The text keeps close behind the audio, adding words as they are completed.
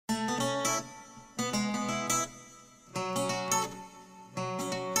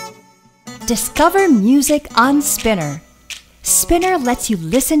Discover music on Spinnr. Spinnr lets you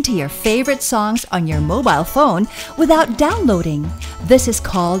listen to your favorite songs on your mobile phone without downloading. This is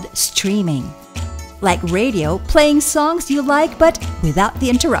called streaming. Like radio, playing songs you like but without the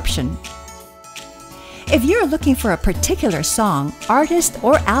interruption. If you're looking for a particular song, artist,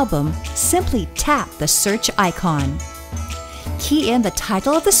 or album, simply tap the search icon. Key in the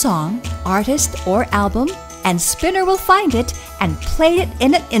title of the song, artist, or album, and Spinnr will find it and play it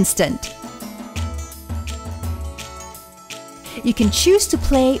in an instant. You can choose to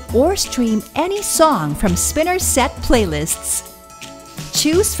play or stream any song from Spinnr's set playlists.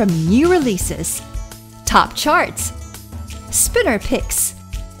 Choose from new releases, top charts, Spinnr picks,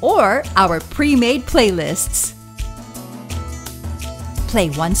 or our pre-made playlists.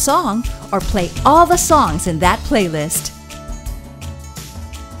 Play one song or play all the songs in that playlist.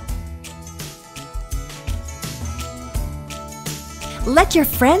 Let your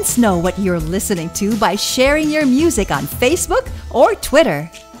friends know what you're listening to by sharing your music on Facebook or Twitter.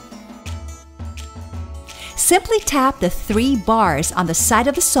 Simply tap the 3 bars on the side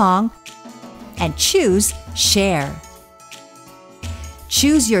of the song and choose Share.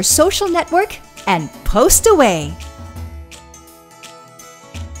 Choose your social network and post away.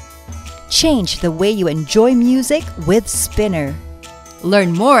 Change the way you enjoy music with Spinnr.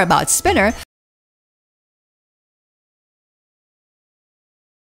 Learn more about Spinnr